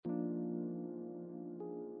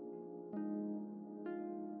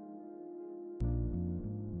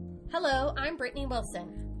Hello, I'm Brittany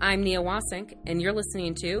Wilson. I'm Nia Wasink, and you're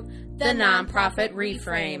listening to The Nonprofit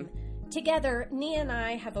Reframe. Together, Nia and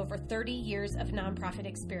I have over 30 years of nonprofit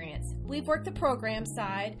experience. We've worked the program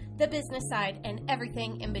side, the business side, and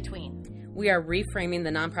everything in between. We are reframing the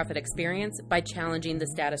nonprofit experience by challenging the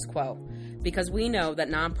status quo, because we know that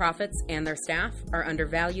nonprofits and their staff are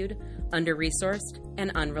undervalued, under-resourced, and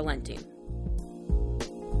unrelenting.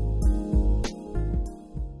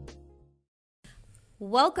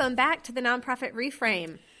 Welcome back to the Nonprofit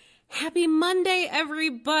Reframe. Happy Monday,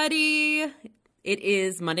 everybody! It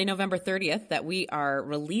is Monday, November 30th that we are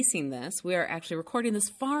releasing this. We are actually recording this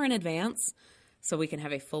far in advance so we can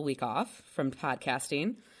have a full week off from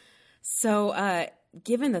podcasting. So,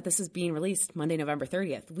 given that this is being released Monday, November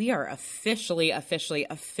 30th, we are officially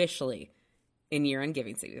in year-end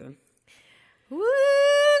giving season.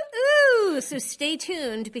 Woo! So stay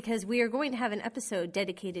tuned because we are going to have an episode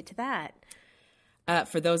dedicated to that.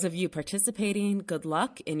 For those of you participating, good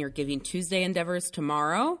luck in your Giving Tuesday endeavors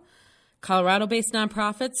tomorrow. Colorado-based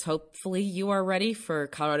nonprofits, hopefully you are ready for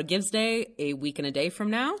Colorado Gives Day a week and a day from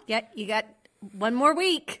now. Yeah, you got one more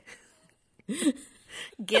week.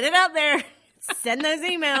 Get it out there. Send those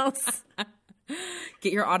emails.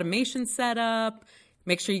 Get your automation set up.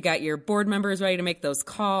 Make sure you got your board members ready to make those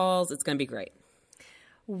calls. It's going to be great.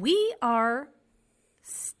 We are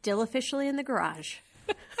still officially in the garage.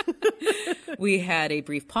 We had a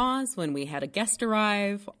brief pause when we had a guest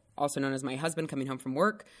arrive, also known as my husband coming home from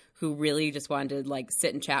work, who really just wanted to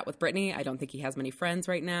sit and chat with Brittany. I don't think he has many friends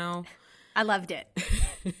right now. I loved it.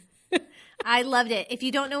 I loved it. If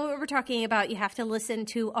you don't know what we're talking about, you have to listen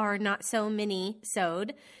to our Not So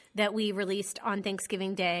Mini-sode that we released on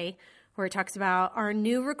Thanksgiving Day, where it talks about our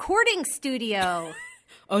new recording studio.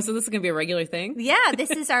 Oh, so this is going to be a regular thing? Yeah,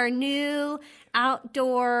 this is our new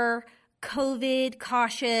outdoor, COVID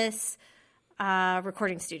cautious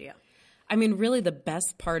recording studio. I mean, really the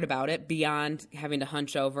best part about it, beyond having to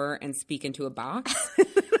hunch over and speak into a box,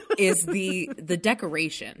 is the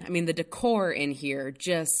decoration. I mean, the decor in here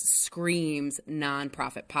just screams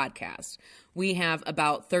nonprofit podcast. We have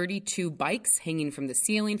about 32 bikes hanging from the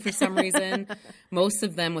ceiling for some reason, most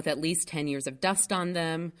of them with at least 10 years of dust on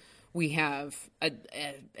them. We have an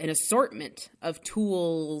assortment of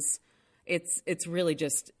tools. It's really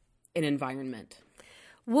just an environment.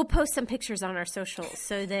 We'll post some pictures on our socials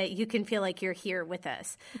so that you can feel like you're here with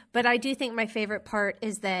us. But I do think my favorite part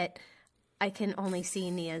is that I can only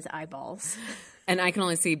see Nia's eyeballs. And I can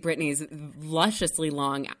only see Brittany's lusciously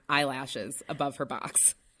long eyelashes above her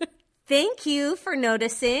box. Thank you for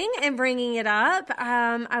noticing and bringing it up.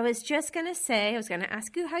 I was just going to say, I was going to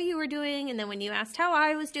ask you how you were doing. And then when you asked how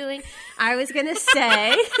I was doing, I was going to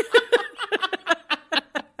say...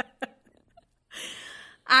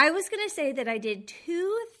 I was going to say that I did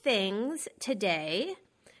two things today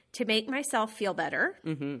to make myself feel better.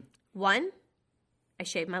 Mm-hmm. One, I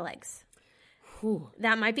shaved my legs. Whew.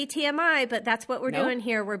 That might be TMI, but that's what we're doing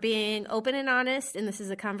here. We're being open and honest, and this is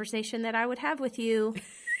a conversation that I would have with you.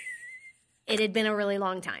 It had been a really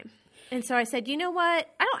long time. And so I said, you know what?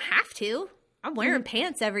 I don't have to. I'm wearing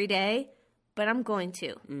pants every day, but I'm going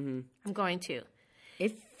to. Mm-hmm. I'm going to.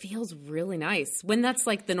 It feels really nice when that's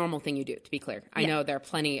the normal thing you do, to be clear. I know there are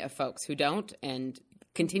plenty of folks who don't and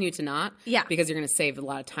continue to not. Yeah. Because you're going to save a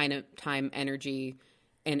lot of time, energy,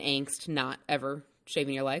 and angst not ever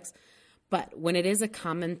shaving your legs. But when it is a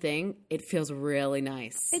common thing, it feels really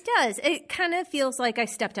nice. It does. It kind of feels like I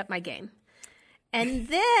stepped up my game. And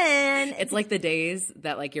then... It's like the days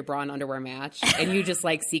that your bra and underwear match and you just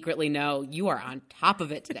secretly know you are on top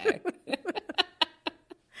of it today.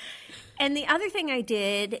 And the other thing I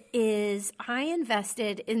did is I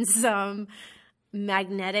invested in some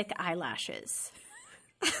magnetic eyelashes.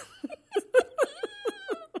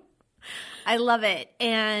 I love it.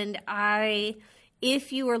 And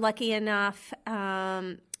if you were lucky enough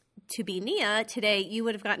to be Nia today, you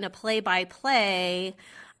would have gotten a play-by-play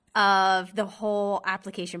of the whole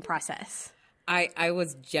application process. I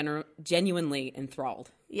was genuinely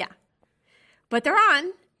enthralled. Yeah. But they're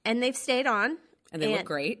on, and they've stayed on. And they look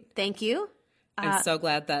great. Thank you. I'm so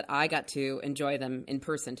glad that I got to enjoy them in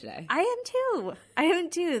person today. I am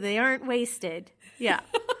too. They aren't wasted. Yeah.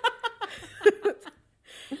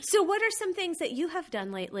 So what are some things that you have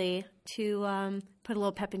done lately to put a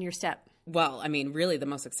little pep in your step? Well, I mean, really the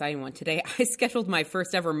most exciting one today, I scheduled my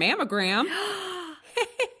first ever mammogram.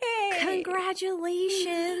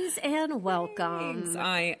 Congratulations and welcome.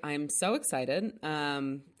 Thanks. I'm so excited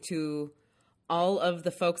to... All of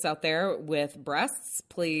the folks out there with breasts,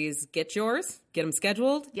 please get yours. Get them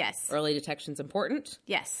scheduled. Yes. Early detection's important.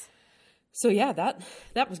 Yes. So yeah,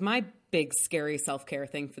 that was my big scary self-care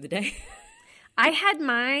thing for the day. I had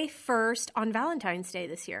my first on Valentine's Day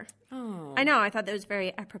this year. Oh. I know. I thought that was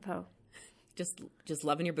very apropos. Just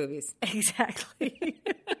loving your boobies. Exactly.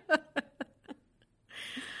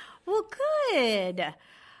 Well, good.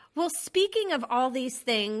 Well, speaking of all these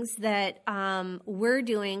things that we're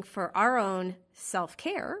doing for our own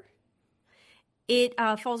self-care, it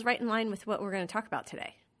falls right in line with what we're going to talk about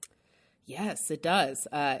today. Yes, it does.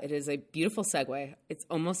 It is a beautiful segue. It's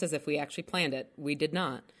almost as if we actually planned it. We did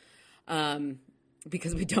not.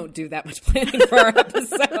 Because we don't do that much planning for our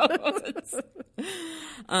episodes.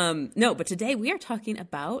 No, but today we are talking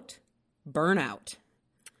about burnout.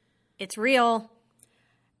 It's real.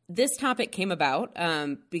 This topic came about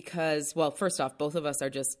because, well, first off, both of us are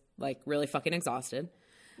just like really fucking exhausted.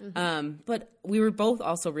 Mm-hmm. But we were both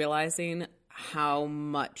also realizing how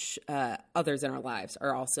much others in our lives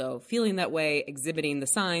are also feeling that way, exhibiting the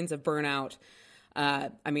signs of burnout.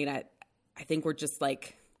 I think we're just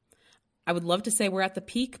like, I would love to say we're at the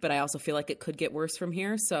peak, but I also feel like it could get worse from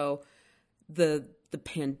here. So the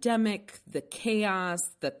pandemic, the chaos,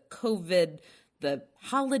 the COVID, the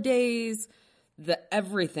holidays, the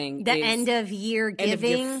everything. The end of year giving. End of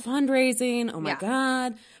year fundraising. Oh my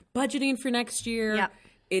God. Budgeting for next year. Yeah.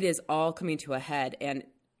 It is all coming to a head. And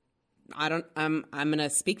I'm going to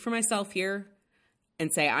speak for myself here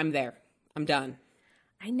and say I'm there. I'm done.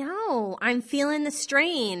 I know. I'm feeling the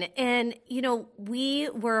strain. And, you know, we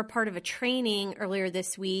were a part of a training earlier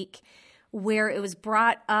this week where it was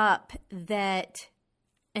brought up that,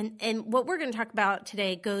 and what we're going to talk about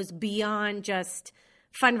today goes beyond just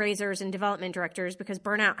fundraisers and development directors, because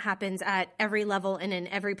burnout happens at every level and in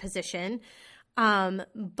every position.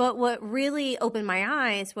 But what really opened my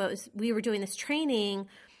eyes was we were doing this training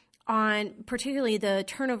on particularly the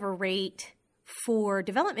turnover rate for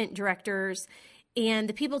development directors, and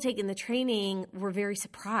the people taking the training were very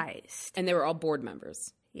surprised. And they were all board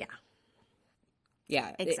members. Yeah.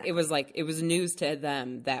 Yeah. Exactly. It was like, it was news to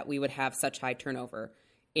them that we would have such high turnover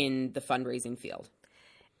in the fundraising field.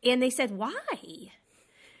 And they said, why?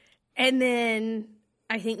 And then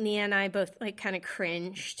I think Nia and I both like kind of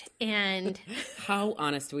cringed. And how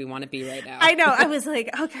honest do we want to be right now? I know. I was like,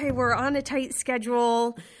 okay, we're on a tight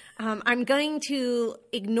schedule. I'm going to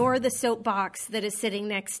ignore the soapbox that is sitting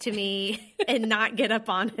next to me and not get up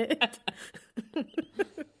on it.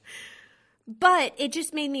 But it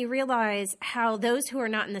just made me realize how those who are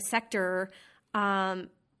not in the sector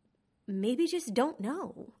maybe just don't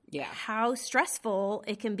know how stressful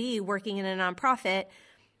it can be working in a nonprofit,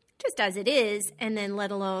 just as it is, and then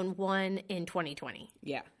let alone one in 2020.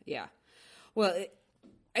 Yeah. Well,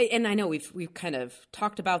 and I know we've kind of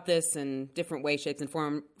talked about this in different ways, shapes, and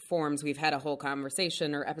forms. We've had a whole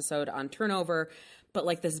conversation or episode on turnover, but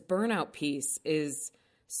like this burnout piece is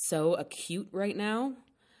so acute right now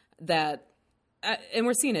that, and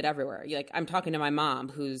we're seeing it everywhere. Like, I'm talking to my mom,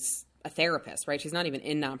 who's a therapist, right? She's not even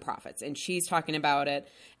in nonprofits, and she's talking about it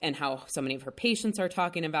and how so many of her patients are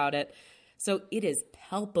talking about it. So it is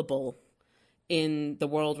palpable in the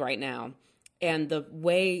world right now. And the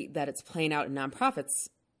way that it's playing out in nonprofits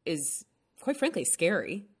is, quite frankly,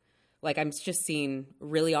 scary. Like, I'm just seeing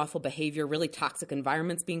really awful behavior, really toxic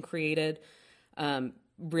environments being created,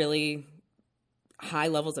 really high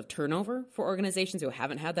levels of turnover for organizations who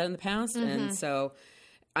haven't had that in the past. Mm-hmm. And so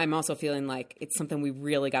I'm also feeling like it's something we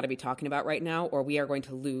really got to be talking about right now, or we are going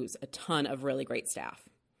to lose a ton of really great staff.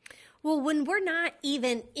 Well, when we're not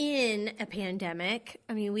even in a pandemic,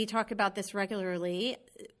 I mean, we talk about this regularly,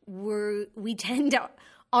 we tend to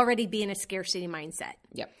already be in a scarcity mindset.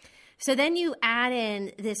 Yep. So then you add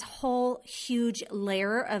in this whole huge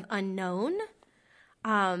layer of unknown,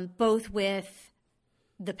 both with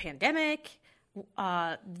the pandemic,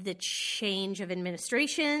 the change of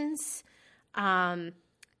administrations,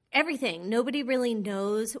 everything. Nobody really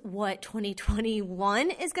knows what 2021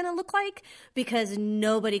 is going to look like, because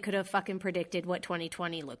nobody could have fucking predicted what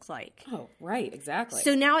 2020 looks like. Oh, right. Exactly.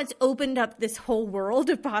 So now it's opened up this whole world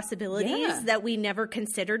of possibilities that we never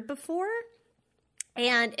considered before.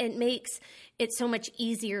 And it makes it so much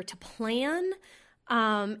easier to plan.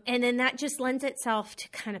 And then that just lends itself to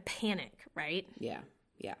kind of panic, right? Yeah.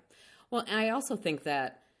 Well, and I also think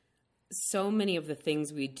that so many of the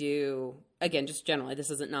things we do, again, just generally,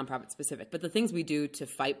 this isn't nonprofit specific, but the things we do to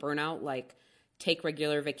fight burnout, like take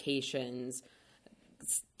regular vacations,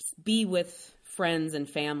 be with friends and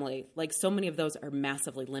family, like so many of those are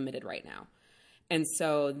massively limited right now. And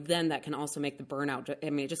so then that can also make the burnout, I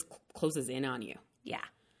mean, it just closes in on you. Yeah.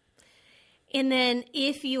 And then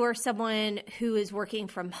if you are someone who is working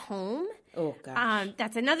from home, oh gosh,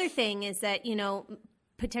 that's another thing, is that, you know,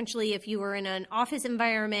 potentially if you were in an office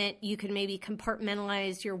environment, you could maybe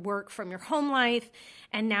compartmentalize your work from your home life,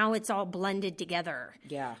 and now it's all blended together.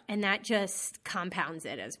 Yeah. And that just compounds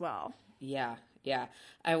it as well. Yeah.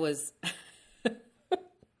 I was okay,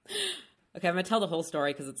 I'm going to tell the whole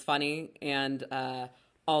story because it's funny, and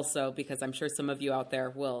also because I'm sure some of you out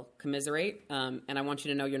there will commiserate, and I want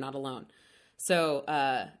you to know you're not alone.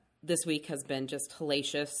 So this week has been just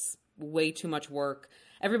hellacious, way too much work.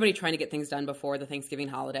 Everybody trying to get things done before the Thanksgiving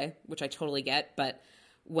holiday, which I totally get. But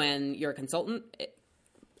when you're a consultant,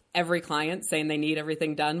 every client saying they need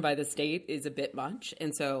everything done by the state is a bit much.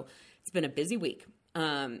 And so it's been a busy week.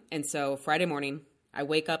 And so Friday morning, I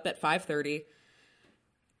wake up at 5:30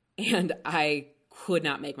 and I could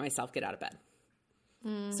not make myself get out of bed.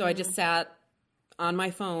 So I just sat on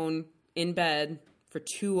my phone in bed for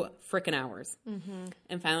 2 frickin' hours.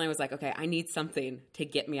 And finally I was like, okay, I need something to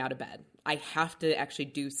get me out of bed. I have to actually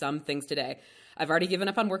do some things today. I've already given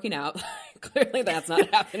up on working out. Clearly that's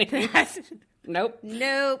not happening.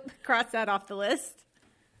 Nope. Cross that off the list.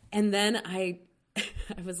 And then I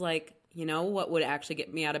was like, you know what would actually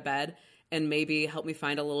get me out of bed and maybe help me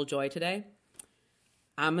find a little joy today?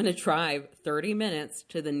 I'm going to drive 30 minutes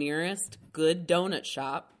to the nearest good donut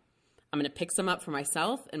shop. I'm going to pick some up for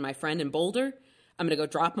myself and my friend in Boulder. I'm going to go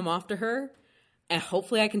drop them off to her, and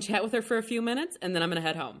hopefully I can chat with her for a few minutes, and then I'm going to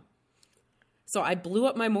head home. So I blew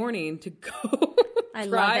up my morning to go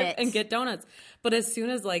drive and get donuts. But as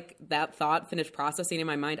soon as like that thought finished processing in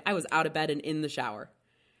my mind, I was out of bed and in the shower.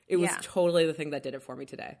 It was totally the thing that did it for me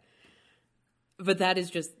today. But that is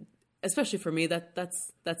just, especially for me,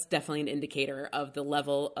 that's definitely an indicator of the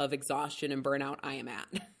level of exhaustion and burnout I am at.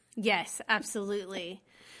 Yes, absolutely.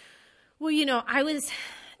 Well, I was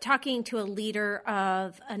talking to a leader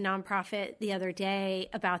of a nonprofit the other day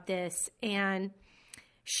about this, and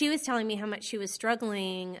she was telling me how much she was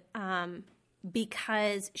struggling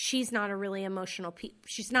because she's not a really emotional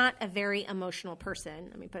she's not a very emotional person,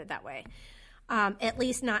 let me put it that way. At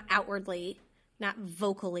least not outwardly, not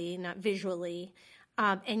vocally, not visually.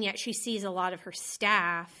 And yet she sees a lot of her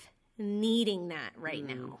staff needing that right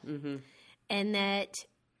now. And that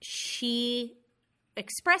she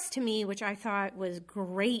expressed to me, which I thought was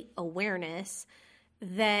great awareness,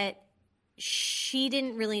 that she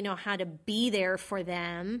didn't really know how to be there for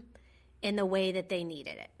them in the way that they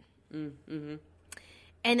needed it.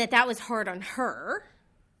 And that was hard on her.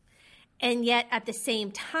 And yet at the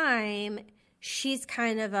same time, she's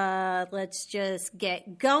kind of let's just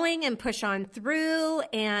get going and push on through.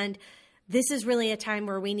 And this is really a time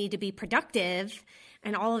where we need to be productive.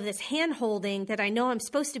 And all of this hand-holding that I know I'm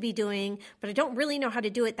supposed to be doing, but I don't really know how to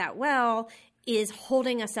do it that well, is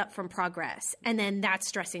holding us up from progress. And then that's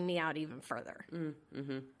stressing me out even further.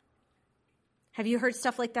 Have you heard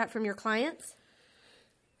stuff like that from your clients?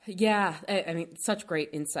 Yeah. I mean, such great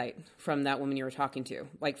insight from that woman you were talking to.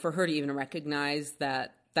 Like for her to even recognize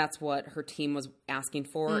that that's what her team was asking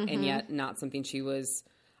for, and yet not something she was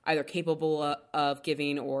either capable of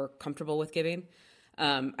giving or comfortable with giving.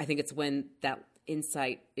 I think it's when that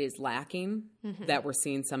insight is lacking that we're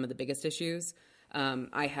seeing some of the biggest issues.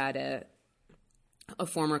 I had a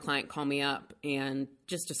former client call me up and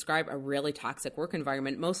just describe a really toxic work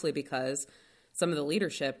environment, mostly because some of the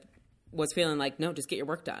leadership was feeling like, no, just get your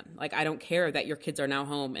work done. Like, I don't care that your kids are now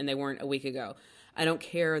home and they weren't a week ago. I don't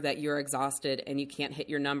care that you're exhausted and you can't hit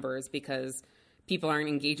your numbers because people aren't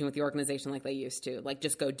engaging with the organization like they used to. Like,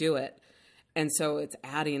 just go do it. And so it's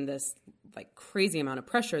adding this like crazy amount of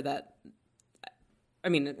pressure that, I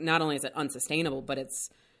mean, not only is it unsustainable, but it's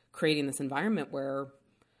creating this environment where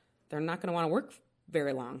they're not going to want to work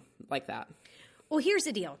very long like that. Well, here's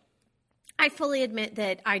the deal. I fully admit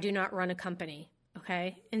that I do not run a company,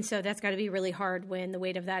 okay? And so that's got to be really hard when the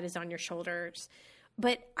weight of that is on your shoulders.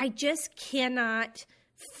 But I just cannot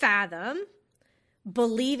fathom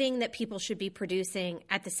believing that people should be producing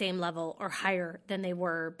at the same level or higher than they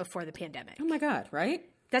were before the pandemic. Oh my God, right?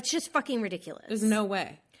 That's just fucking ridiculous. There's no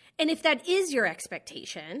way. And if that is your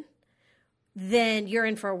expectation, then you're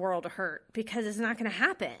in for a world of hurt because it's not going to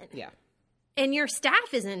happen. Yeah. And your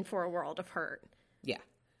staff is in for a world of hurt. Yeah.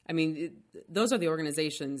 I mean, those are the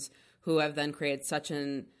organizations who have then created such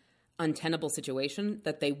an untenable situation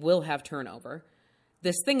that they will have turnover.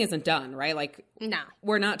 This thing isn't done, right? Like, no,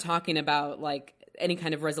 we're not talking about like any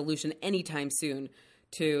kind of resolution anytime soon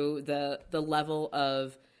to the level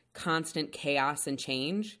of constant chaos and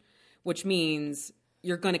change, which means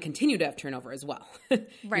you're going to continue to have turnover as well. Right.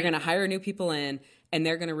 You're going to hire new people in, and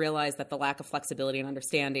they're going to realize that the lack of flexibility and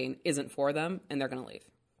understanding isn't for them, and they're going to leave.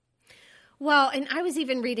 Well, and I was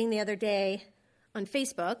even reading the other day on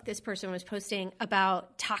Facebook, this person was posting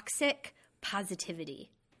about toxic positivity.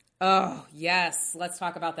 Oh, yes. Let's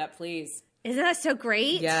talk about that, please. Isn't that so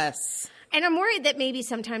great? Yes. And I'm worried that maybe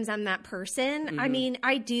sometimes I'm that person. I mean,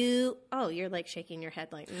 I do. Oh, you're like shaking your head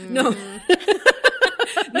like, No.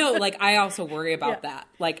 No, like I also worry about that.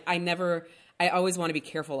 Like I always want to be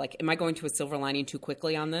careful. Like, am I going to a silver lining too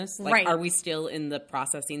quickly on this? Like, Right. Are we still in the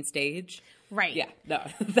processing stage? Right. Yeah. No,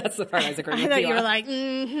 that's the part I was agreeing I with thought you you were on. like,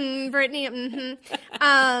 Brittany,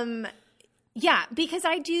 yeah, because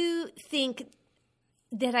I do think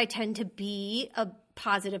that I tend to be a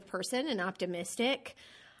positive person and optimistic.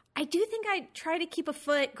 I do think I try to keep a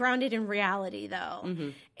foot grounded in reality,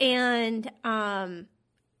 though. And so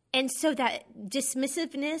that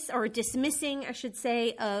dismissiveness or dismissing, I should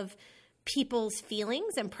say, of people's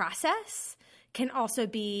feelings and process can also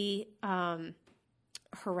be horrendous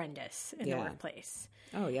in the workplace.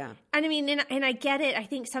 Oh, yeah. And I mean, and I get it. I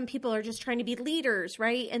think some people are just trying to be leaders,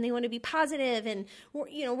 right? And they want to be positive and,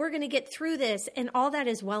 we're going to get through this. And all that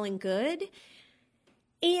is well and good.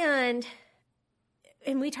 And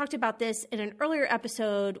we talked about this in an earlier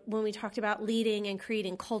episode when we talked about leading and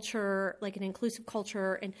creating culture, like an inclusive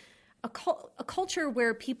culture and a culture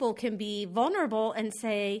where people can be vulnerable and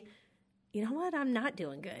say, you know what, I'm not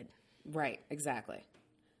doing good. Right. Exactly.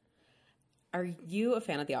 Are you a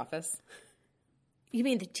fan of The Office? You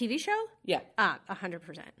mean the TV show? Yeah.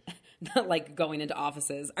 100%. Not like going into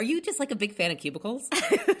offices. Are you just like a big fan of cubicles?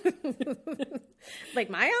 Like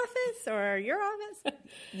my office or your office?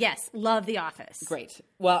 Yes, love The Office. Great.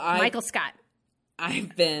 Well, Michael Scott.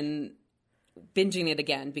 I've been binging it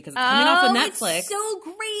again because it's coming off of Netflix. It's so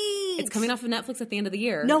great. It's coming off of Netflix at the end of the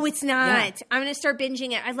year. No, it's not. Yeah. I'm going to start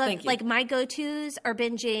binging it. I love, Thank you. like, my go-tos are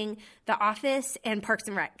binging The Office and Parks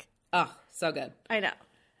and Rec. Oh, so good. I know.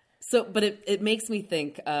 So, but it makes me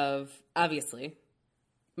think of, obviously,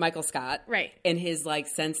 Michael Scott. Right. And his, like,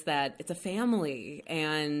 sense that it's a family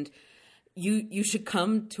and you should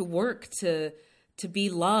come to work to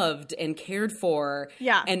be loved and cared for.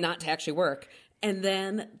 Yeah. And not to actually work. And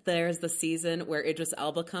then there's the season where Idris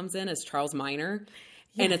Elba comes in as Charles Minor.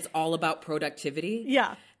 Yeah. And it's all about productivity.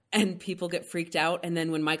 Yeah. And people get freaked out. And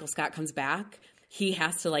then when Michael Scott comes back, he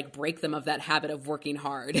has to, like, break them of that habit of working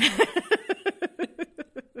hard.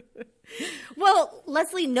 Well,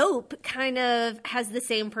 Leslie Knope kind of has the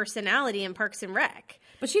same personality in Parks and Rec.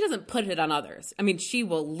 But she doesn't put it on others. I mean, she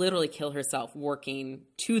will literally kill herself working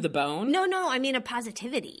to the bone. No, I mean a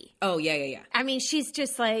positivity. Oh, yeah. I mean, she's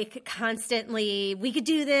just like constantly, we could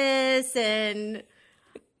do this, and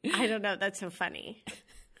I don't know. That's so funny.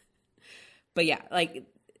 But yeah, like,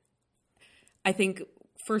 I think,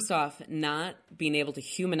 first off, not being able to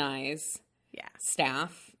humanize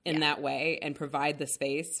staff in that way and provide the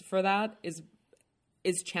space for that is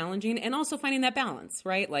challenging. And also finding that balance,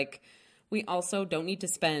 right? Like, we also don't need to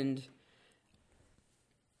spend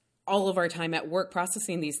all of our time at work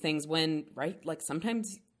processing these things when, right, like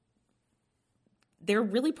sometimes they're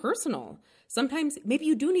really personal. Sometimes maybe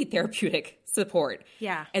you do need therapeutic support.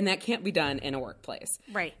 Yeah. And that can't be done in a workplace.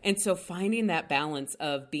 Right. And so finding that balance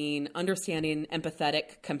of being understanding,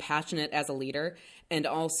 empathetic, compassionate as a leader, and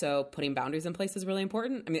also putting boundaries in place is really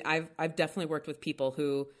important. I mean, I've definitely worked with people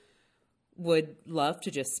who would love to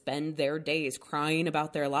just spend their days crying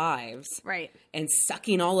about their lives. Right. And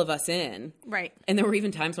sucking all of us in. Right. And there were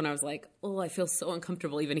even times when I was like, oh, I feel so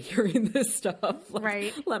uncomfortable even hearing this stuff. Like,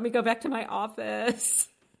 right. Let me go back to my office.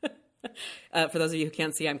 For those of you who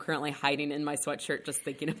can't see, I'm currently hiding in my sweatshirt just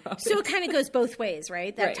thinking about it. So it kind of goes both ways,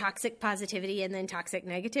 right? That toxic positivity and then toxic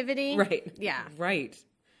negativity. Right. Yeah. Right.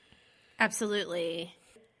 Absolutely.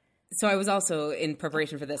 So I was also, in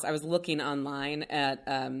preparation for this, I was looking online at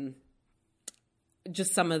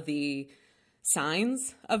just some of the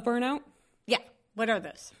signs of burnout. Yeah. What are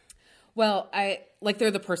those? Well,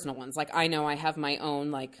 they're the personal ones. Like, I know I have my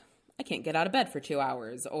own, like, I can't get out of bed for 2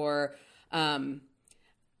 hours, or I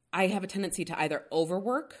have a tendency to either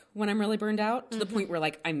overwork when I'm really burned out to the point where,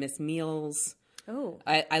 like, I miss meals. Oh.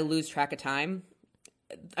 I lose track of time.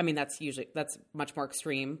 I mean, that's much more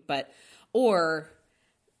extreme, or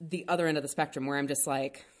the other end of the spectrum where I'm just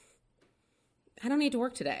like, I don't need to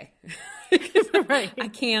work today. Right. I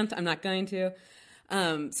can't. I'm not going to.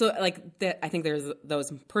 So like that, I think there's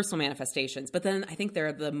those personal manifestations, but then I think there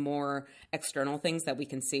are the more external things that we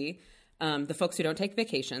can see. The folks who don't take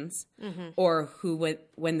vacations, or who,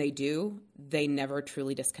 when they do, they never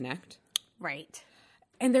truly disconnect. Right.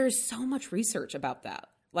 And there's so much research about that.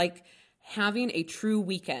 Like, having a true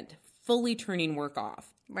weekend, fully turning work off.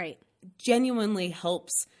 Right. Genuinely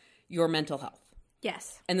helps your mental health.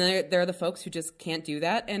 Yes. And then there are the folks who just can't do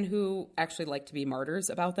that and who actually like to be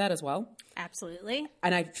martyrs about that as well. Absolutely.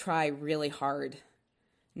 And I try really hard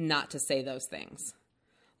not to say those things.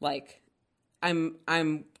 Like,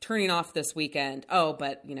 I'm turning off this weekend. Oh,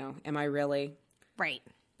 but am I really? Right.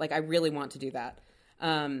 Like, I really want to do that.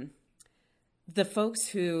 The folks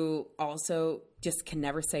who also just can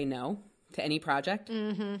never say no to any project.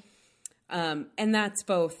 Mm-hmm. And that's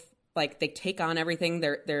both, like, they take on everything.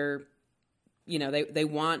 They're they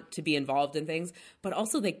want to be involved in things, but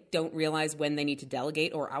also they don't realize when they need to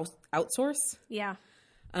delegate or outsource. Yeah.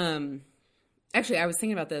 Actually, I was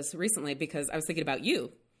thinking about this recently because I was thinking about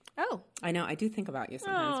you. Oh. I know. I do think about you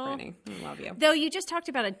sometimes, Brittany. I love you. Though you just talked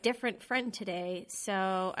about a different friend today,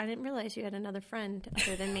 so I didn't realize you had another friend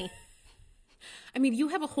other than me. I mean, you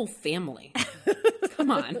have a whole family.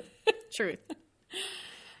 Come on. Truth.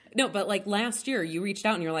 No, but like last year, you reached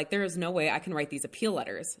out and you're like, there is no way I can write these appeal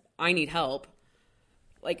letters. I need help.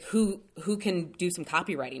 Like, who can do some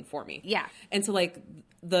copywriting for me? Yeah. And so, like,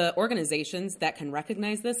 the organizations that can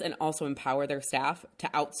recognize this and also empower their staff to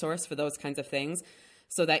outsource for those kinds of things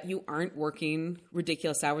so that you aren't working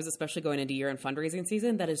ridiculous hours, especially going into year-end fundraising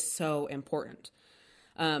season, that is so important.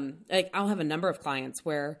 Like, I'll have a number of clients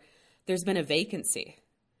where there's been a vacancy.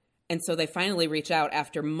 And so they finally reach out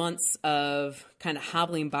after months of kind of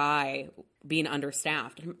hobbling by, being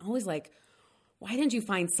understaffed. And I'm always like, why didn't you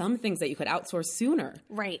find some things that you could outsource sooner?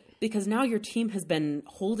 Right. Because now your team has been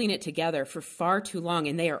holding it together for far too long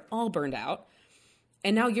and they are all burned out.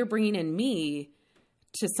 And now you're bringing in me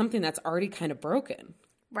to something that's already kind of broken.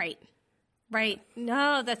 Right. Right.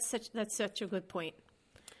 No, that's such a good point.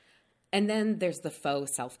 And then there's the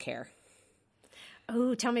faux self-care.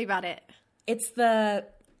 Oh, tell me about it.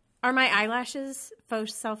 Are my eyelashes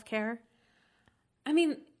faux self-care? I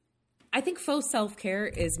mean, I think faux self-care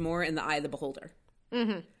is more in the eye of the beholder.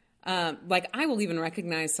 Mm-hmm. Like, I will even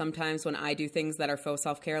recognize sometimes when I do things that are faux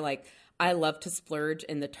self-care. Like, I love to splurge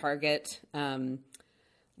in the Target,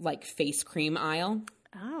 like, face cream aisle.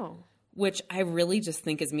 Oh. Which I really just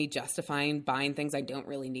think is me justifying buying things I don't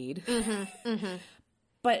really need. Mm-hmm. Mm-hmm.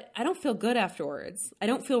 But I don't feel good afterwards. I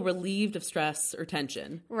don't feel relieved of stress or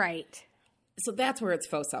tension. Right. So that's where it's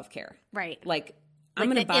faux self-care. Right. Like I'm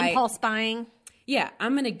going to buy impulse buying. Yeah,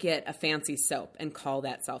 I'm going to get a fancy soap and call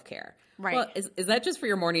that self-care. Right. Well, is that just for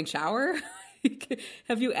your morning shower?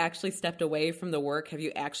 Have you actually stepped away from the work? Have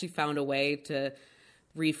you actually found a way to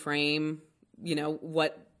reframe,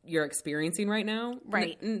 what you're experiencing right now?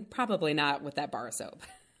 Right. Probably not with that bar of soap.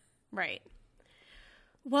 Right.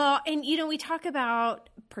 Well, and we talk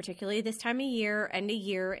about particularly this time of year, end of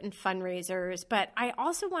year, and fundraisers, but I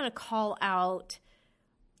also want to call out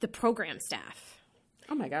the program staff.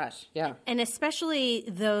 Oh my gosh, yeah. And especially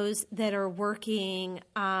those that are working,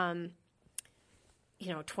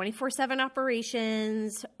 24/7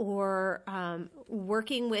 operations or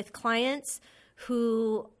working with clients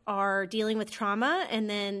who are dealing with trauma, and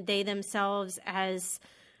then they themselves as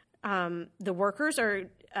the workers are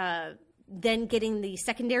then getting the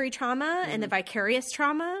secondary trauma and the vicarious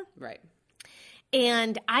trauma. Right.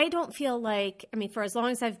 And I don't feel like, for as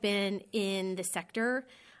long as I've been in the sector,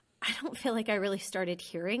 I don't feel like I really started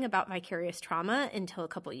hearing about vicarious trauma until a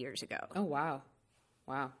couple of years ago. Oh, wow.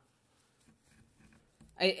 Wow.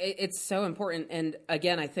 It's so important. And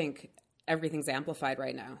again, I think everything's amplified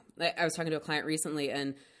right now. I was talking to a client recently,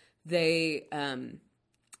 and they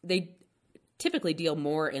typically deal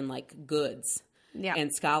more in like goods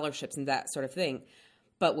and scholarships and that sort of thing.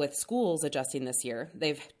 But with schools adjusting this year,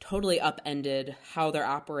 they've totally upended how they're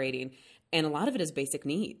operating. And a lot of it is basic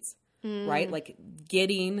needs, right? Like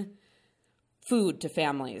getting food to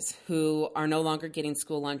families who are no longer getting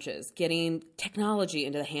school lunches, getting technology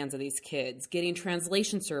into the hands of these kids, getting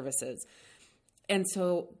translation services. And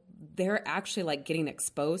so they're actually like getting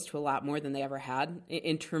exposed to a lot more than they ever had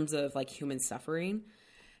in terms of like human suffering.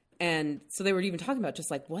 And so they were even talking about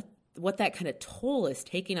just like what that kind of toll is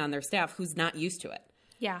taking on their staff who's not used to it.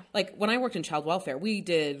 Yeah. Like when I worked in child welfare, we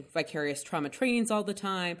did vicarious trauma trainings all the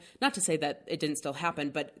time. Not to say that it didn't still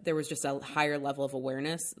happen, but there was just a higher level of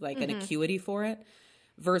awareness, like an acuity for it,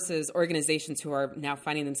 versus organizations who are now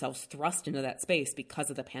finding themselves thrust into that space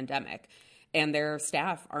because of the pandemic, and their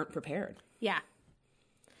staff aren't prepared. Yeah.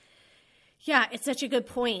 Yeah, it's such a good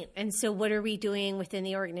point. And so what are we doing within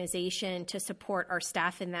the organization to support our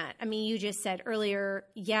staff in that? You just said earlier,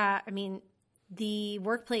 the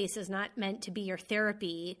workplace is not meant to be your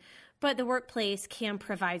therapy, but the workplace can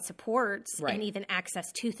provide supports and even access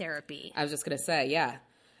to therapy. I was just going to say, yeah.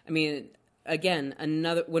 Again,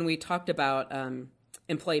 when we talked about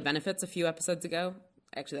employee benefits a few episodes ago,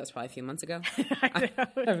 actually that was probably a few months ago. I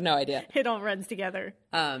have no idea. It all runs together.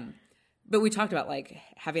 But we talked about like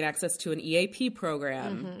having access to an EAP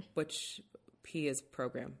program, which P is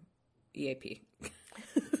program, EAP.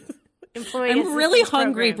 Employee I'm really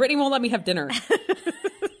hungry. Program. Brittany won't let me have dinner.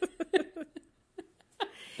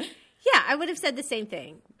 I would have said the same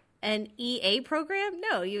thing. An EA program?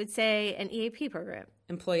 No, you would say an EAP program.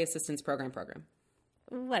 Employee Assistance Program.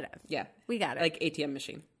 Whatever. Yeah. We got it. Like ATM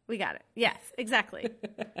machine. We got it. Yes, exactly.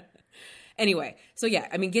 Anyway, so yeah,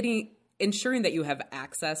 I mean, ensuring that you have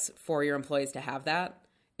access for your employees to have that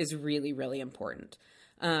is really, really important.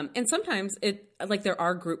 And sometimes there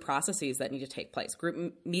are group processes that need to take place,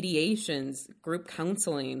 group mediations, group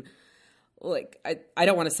counseling. Like, I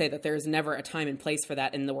don't want to say that there's never a time and place for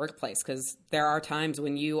that in the workplace, because there are times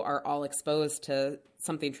when you are all exposed to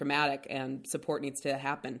something traumatic and support needs to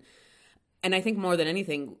happen. And I think more than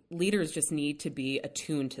anything, leaders just need to be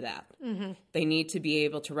attuned to that. Mm-hmm. They need to be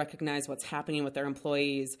able to recognize what's happening with their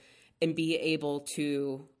employees and be able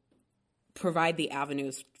to provide the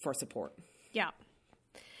avenues for support. Yeah.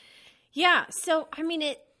 Yeah. So, I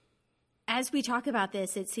mean, as we talk about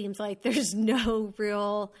this, it seems like there's no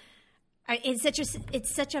real...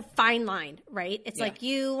 It's such a fine line, right? It's like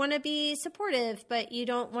you want to be supportive, but you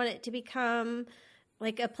don't want it to become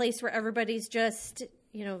like a place where everybody's just,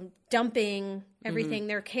 dumping everything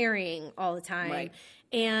they're carrying all the time. Right.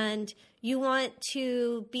 And you want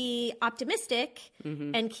to be optimistic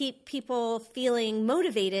and keep people feeling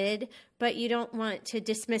motivated, but you don't want to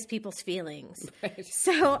dismiss people's feelings. Right.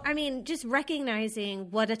 So, I mean, just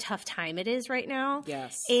recognizing what a tough time it is right now.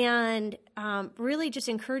 Yes. And really just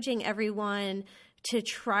encouraging everyone to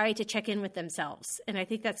try to check in with themselves. And I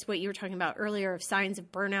think that's what you were talking about earlier, of signs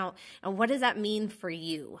of burnout. And what does that mean for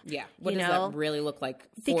you? Yeah. What does that really look like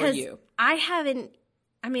for you?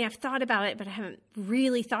 I've thought about it, but I haven't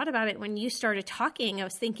really thought about it. When you started talking, I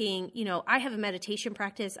was thinking, I have a meditation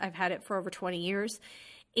practice. I've had it for over 20 years.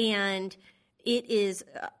 And it is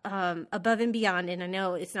above and beyond. And I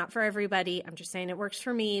know it's not for everybody. I'm just saying it works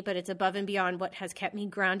for me, but it's above and beyond what has kept me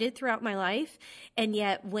grounded throughout my life. And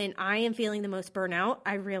yet when I am feeling the most burnout,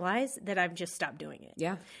 I realize that I've just stopped doing it.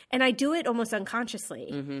 Yeah. And I do it almost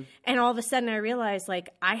unconsciously. Mm-hmm. And all of a sudden I realize, like,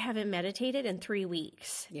 I haven't meditated in 3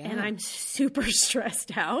 weeks. Yeah. And I'm super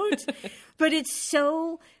stressed out. But it's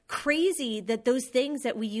so crazy that those things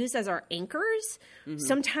that we use as our anchors,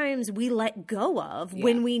 sometimes we let go of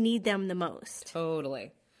when we need them the most.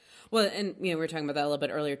 Totally. Well, and we were talking about that a little bit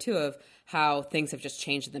earlier too, of how things have just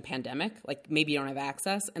changed in the pandemic. Like, maybe you don't have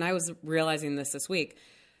access. And I was realizing this week.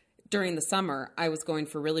 During the summer, I was going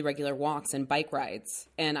for really regular walks and bike rides,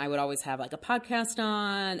 and I would always have like a podcast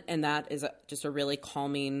on, and that is just a really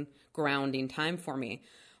calming, grounding time for me.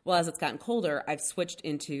 Well, as it's gotten colder, I've switched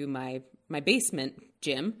into my basement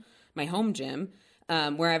gym, my home gym,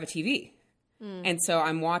 where I have a TV. And so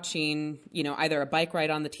I'm watching, either a bike ride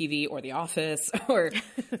on the TV or The Office or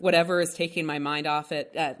whatever is taking my mind off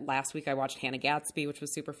it. Last week I watched Hannah Gatsby, which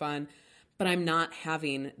was super fun. But I'm not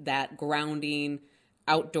having that grounding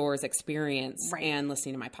outdoors experience and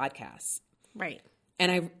listening to my podcasts. Right.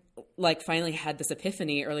 And I finally had this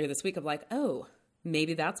epiphany earlier this week of oh,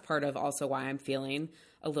 maybe that's part of also why I'm feeling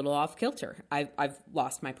a little off kilter. I've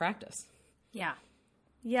lost my practice. Yeah.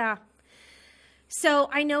 Yeah. So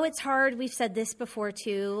I know it's hard. We've said this before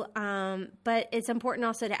too, but it's important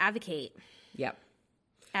also to advocate. Yep.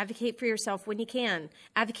 Advocate for yourself when you can.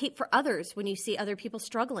 Advocate for others when you see other people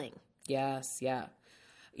struggling. Yes. Yeah.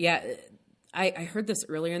 Yeah. I heard this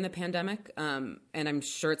earlier in the pandemic, and I'm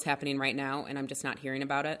sure it's happening right now, and I'm just not hearing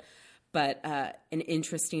about it. But an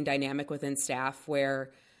interesting dynamic within staff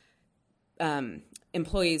where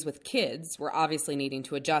employees with kids were obviously needing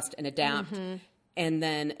to adjust and adapt. Mm-hmm. And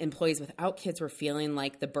then employees without kids were feeling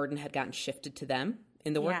like the burden had gotten shifted to them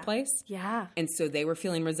in the workplace. Yeah. And so they were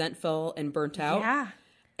feeling resentful and burnt out. Yeah.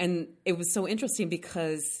 And it was so interesting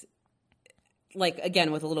because,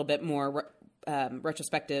 again, with a little bit more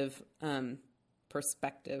retrospective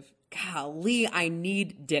perspective. Golly, I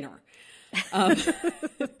need dinner.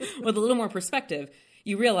 With a little more perspective,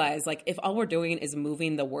 you realize, if all we're doing is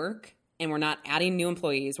moving the work, and we're not adding new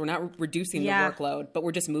employees, we're not reducing the workload, but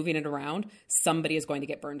we're just moving it around, somebody is going to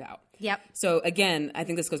get burned out. Yep. So again, I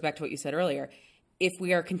think this goes back to what you said earlier. If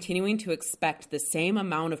we are continuing to expect the same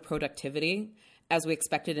amount of productivity as we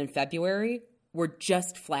expected in February, we're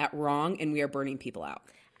just flat wrong and we are burning people out.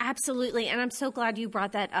 Absolutely. And I'm so glad you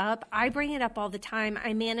brought that up. I bring it up all the time.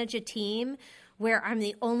 I manage a team where I'm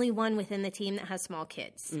the only one within the team that has small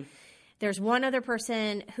kids. There's one other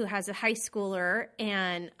person who has a high schooler,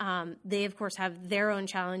 and they, of course, have their own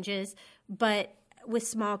challenges. But with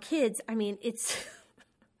small kids, I mean, it's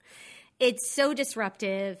so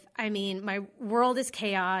disruptive. I mean, my world is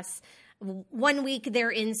chaos. 1 week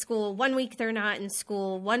they're in school, 1 week they're not in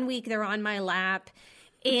school, 1 week they're on my lap.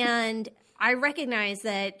 And I recognize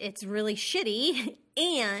that it's really shitty,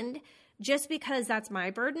 and just because that's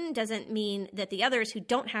my burden doesn't mean that the others who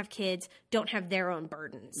don't have kids don't have their own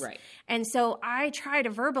burdens. Right. And so I try to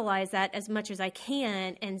verbalize that as much as I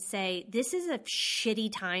can and say, this is a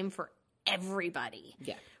shitty time for everybody.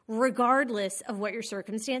 Yeah. Regardless of what your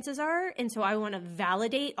circumstances are. And so I want to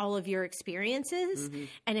validate all of your experiences. Mm-hmm.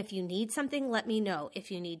 And if you need something, let me know.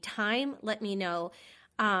 If you need time, let me know.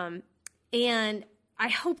 And I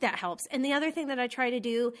hope that helps. And the other thing that I try to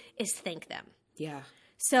do is thank them. Yeah.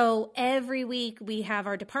 So every week we have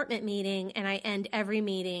our department meeting, and I end every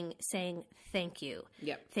meeting saying thank you.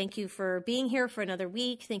 Yep. Thank you for being here for another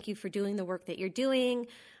week. Thank you for doing the work that you're doing,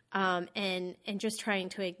 and just trying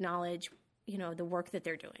to acknowledge, the work that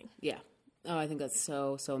they're doing. Yeah. Oh, I think that's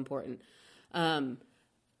so, so important.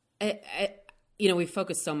 We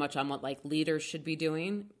focus so much on what leaders should be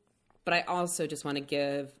doing, but I also just want to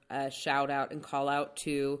give a shout out and call out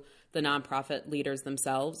to the nonprofit leaders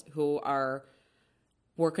themselves who are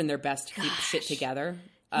working their best to keep shit together.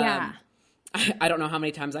 Yeah. I don't know how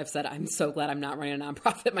many times I've said, I'm so glad I'm not running a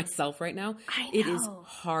nonprofit myself right now. I know. It is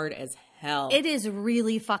hard as hell. It is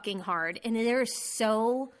really fucking hard. And there is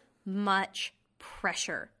so much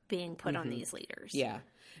pressure being put on these leaders. Yeah.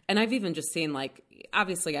 And I've even just seen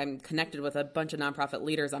obviously I'm connected with a bunch of nonprofit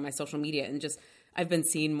leaders on my social media, and just I've been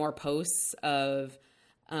seeing more posts of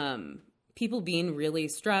people being really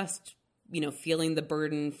stressed, feeling the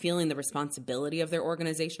burden, feeling the responsibility of their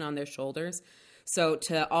organization on their shoulders. So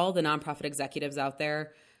to all the nonprofit executives out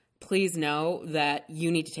there, please know that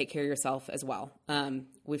you need to take care of yourself as well.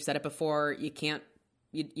 We've said it before.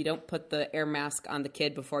 You don't put the air mask on the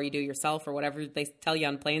kid before you do yourself, or whatever they tell you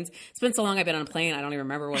on planes. It's been so long I've been on a plane, I don't even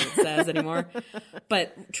remember what it says anymore.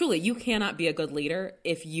 But truly, you cannot be a good leader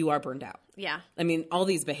if you are burned out. Yeah. I mean, all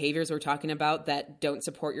these behaviors we're talking about that don't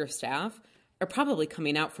support your staff are probably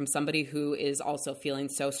coming out from somebody who is also feeling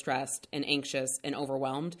so stressed and anxious and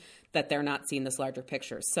overwhelmed that they're not seeing this larger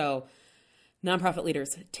picture. So nonprofit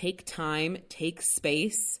leaders, take time, take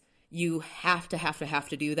space. You have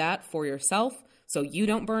to do that for yourself so you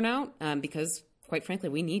don't burn out, because quite frankly,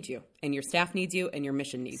 we need you, and your staff needs you, and your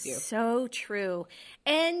mission needs you. So true.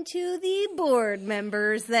 And to the board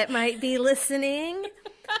members that might be listening,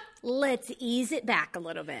 let's ease it back a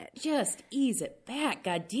little bit. Just ease it back,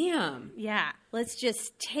 goddamn. Yeah, let's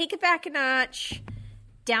just take it back a notch,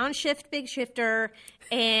 downshift big shifter,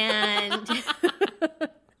 and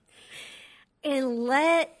and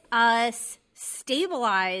let us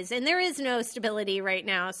stabilize. And there is no stability right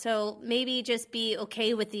now, so maybe just be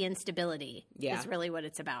okay with the instability. Yeah. Is really what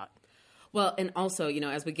it's about. Well, and also,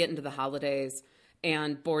 as we get into the holidays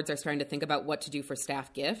and boards are starting to think about what to do for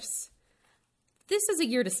staff gifts, this is a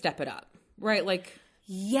year to step it up, right?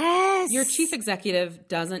 Yes, your chief executive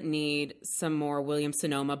doesn't need some more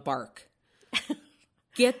Williams-Sonoma bark.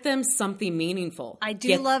 Get them something meaningful. I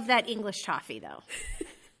do love that English toffee, though.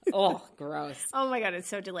 Oh, gross. Oh, my God, it's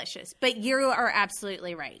so delicious. But you are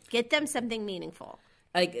absolutely right. Get them something meaningful.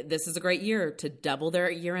 This is a great year to double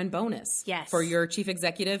their year-end bonus. Yes. For your chief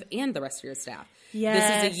executive and the rest of your staff.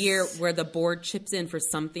 Yes. This is a year where the board chips in for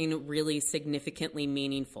something really significantly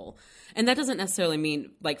meaningful. And that doesn't necessarily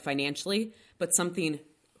mean financially, but something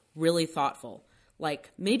really thoughtful.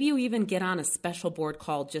 Maybe you even get on a special board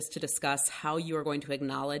call just to discuss how you are going to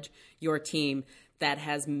acknowledge your team that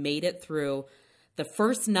has made it through the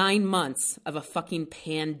first 9 months of a fucking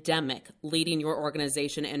pandemic, leading your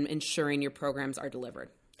organization and ensuring your programs are delivered.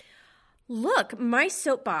 Look, my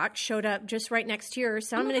soapbox showed up just right next to yours,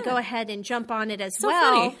 so I'm going to go ahead and jump on it as so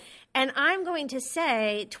well. Funny. And I'm going to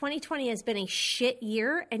say 2020 has been a shit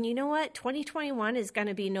year, and you know what? 2021 is going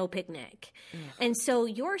to be no picnic. And so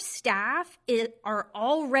your staff are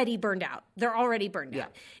already burned out. They're already burned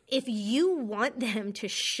out. If you want them to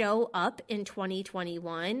show up in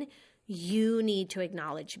 2021, you need to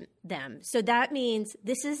acknowledge them. So that means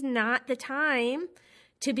this is not the time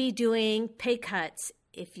to be doing pay cuts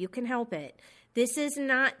if you can help it. This is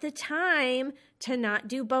not the time to not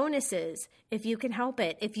do bonuses if you can help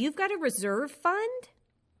it. If you've got a reserve fund,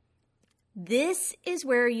 this is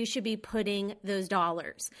where you should be putting those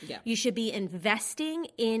dollars. Yeah. You should be investing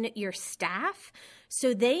in your staff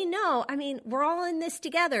so they know, we're all in this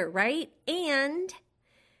together, right? And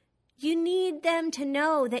you need them to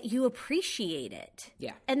know that you appreciate it.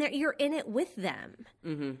 Yeah. And that you're in it with them.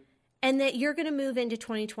 Mm-hmm. And that you're going to move into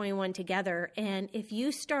 2021 together. And if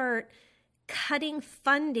you start cutting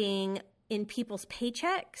funding in people's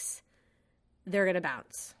paychecks, they're going to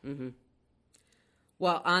bounce. Mm-hmm.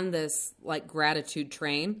 Well, on this gratitude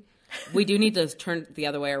train, we do need to turn the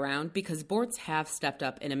other way around, because boards have stepped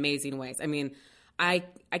up in amazing ways. I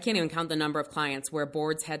can't even count the number of clients where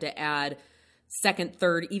boards had to add second,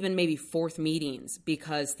 third, even maybe fourth meetings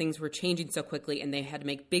because things were changing so quickly and they had to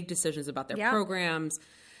make big decisions about their programs.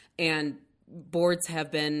 And boards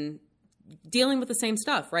have been dealing with the same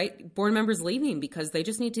stuff, right? Board members leaving because they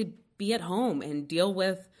just need to be at home and deal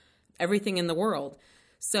with everything in the world.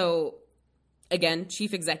 So again,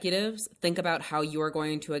 chief executives, think about how you are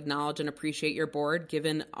going to acknowledge and appreciate your board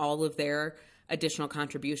given all of their additional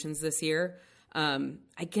contributions this year. I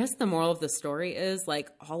guess the moral of the story is, like,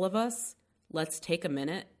 all of us, let's take a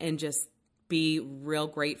minute and just be real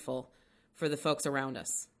grateful for the folks around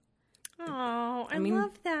us. Oh, I mean,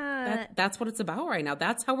 love that. That's what it's about right now.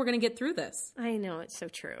 That's how we're going to get through this. I know, it's so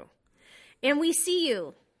true. And we see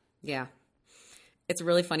you. Yeah. It's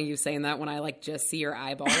really funny you saying that when I like just see your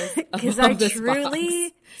eyeballs. Because I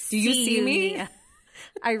truly Do you see me? Yeah.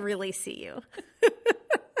 I really see you.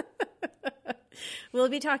 We'll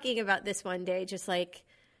be talking about this one day, just like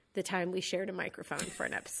the time we shared a microphone for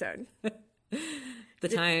an episode. The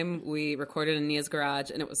time we recorded in Nia's garage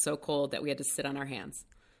and it was so cold that we had to sit on our hands.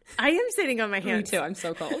 I am sitting on my hands. Me too. I'm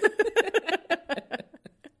so cold.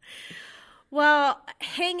 Well,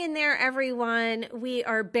 hang in there, everyone. We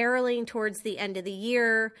are barreling towards the end of the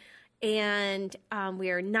year, and we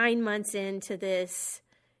are 9 months into this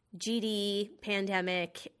GD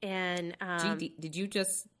pandemic. And GD, did you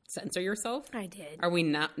just censor yourself? I did. Are we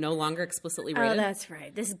no longer explicitly rated? Oh, that's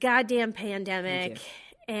right. This goddamn pandemic.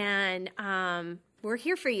 And we're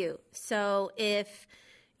here for you. So if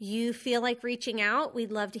you feel like reaching out,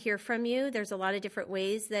 we'd love to hear from you. There's a lot of different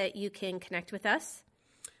ways that you can connect with us.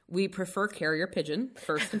 We prefer carrier pigeon,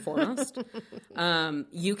 first and foremost.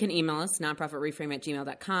 You can email us,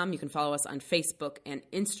 nonprofitreframe@gmail.com. You can follow us on Facebook and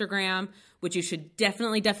Instagram, which you should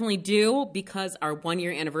definitely do because our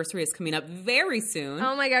 1-year anniversary is coming up very soon.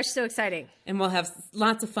 Oh my gosh, so exciting. And we'll have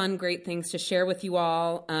lots of fun, great things to share with you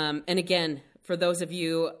all. And again, for those of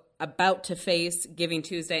you about to face Giving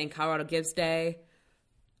Tuesday and Colorado Gives Day,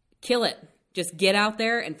 kill it. Just get out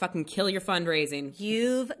there and fucking kill your fundraising.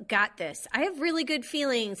 You've got this. I have really good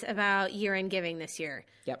feelings about year-end giving this year.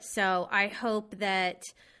 Yep. So I hope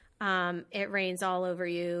that it rains all over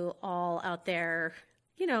you all out there.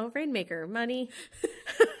 You know, Rainmaker money.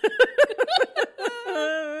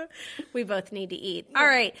 We both need to eat. All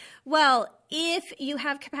right. Well, if you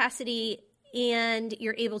have capacity and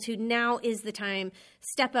you're able to, now is the time.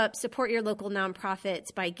 Step up, support your local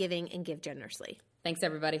nonprofits by giving and give generously. Thanks,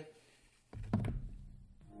 everybody.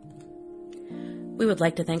 We would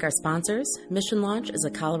like to thank our sponsors. Mission Launch is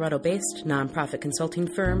a Colorado-based nonprofit consulting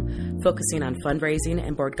firm focusing on fundraising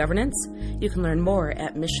and board governance. You can learn more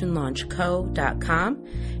at missionlaunchco.com.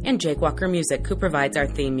 And Jake Walker Music, who provides our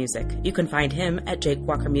theme music. You can find him at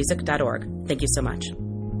jakewalkermusic.org. Thank you so much.